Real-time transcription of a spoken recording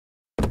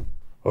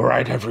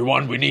Alright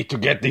everyone, we need to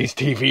get these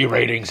TV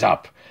ratings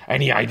up.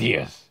 Any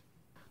ideas?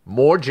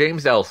 More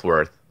James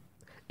Ellsworth.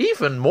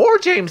 Even more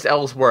James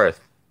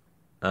Ellsworth.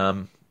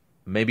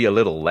 Maybe a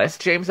little less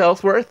James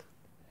Ellsworth?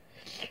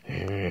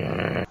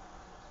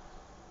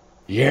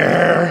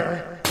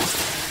 You're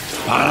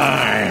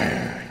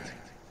fired.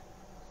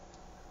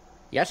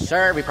 Yes,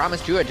 sir, we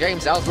promised you a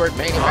James Ellsworth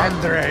main event.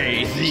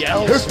 Andre, the If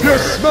Ellsworth. you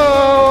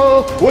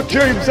smell what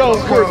James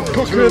Ellsworth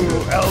cooking,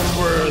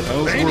 Ellsworth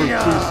Ellsworth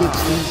Mania.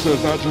 316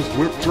 says I just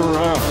whipped her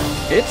out.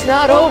 It's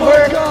not over.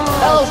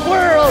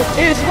 Ellsworth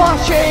is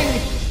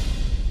watching.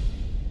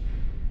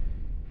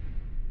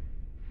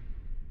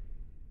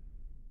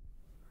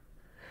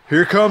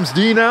 Here comes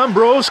Dean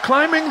Ambrose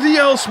climbing the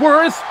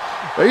Ellsworth.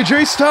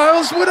 AJ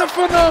Styles with a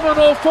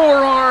phenomenal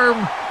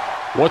forearm.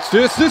 What's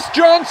this? This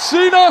John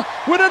Cena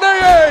with an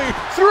AA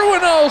through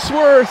an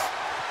Ellsworth.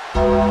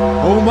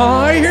 Oh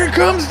my, here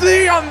comes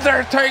The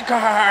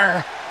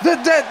Undertaker.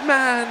 The dead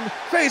man,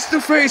 face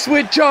to face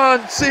with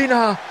John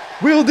Cena.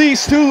 Will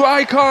these two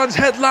icons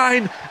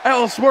headline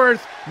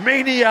Ellsworth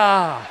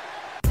Mania?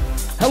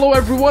 Hello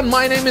everyone,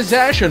 my name is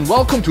Ash and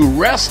welcome to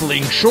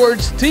Wrestling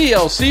Shorts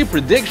TLC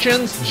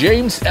Predictions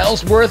James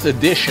Ellsworth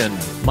Edition.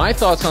 My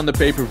thoughts on the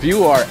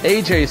pay-per-view are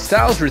AJ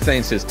Styles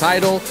retains his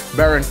title,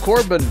 Baron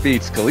Corbin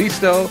beats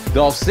Kalisto,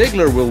 Dolph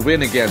Ziggler will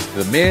win against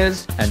The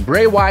Miz, and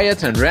Bray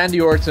Wyatt and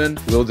Randy Orton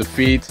will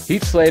defeat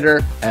Heath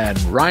Slater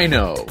and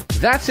Rhino.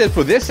 That's it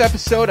for this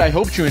episode, I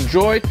hope you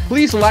enjoyed.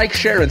 Please like,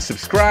 share, and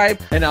subscribe,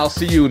 and I'll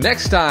see you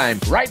next time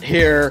right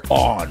here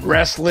on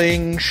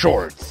Wrestling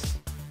Shorts.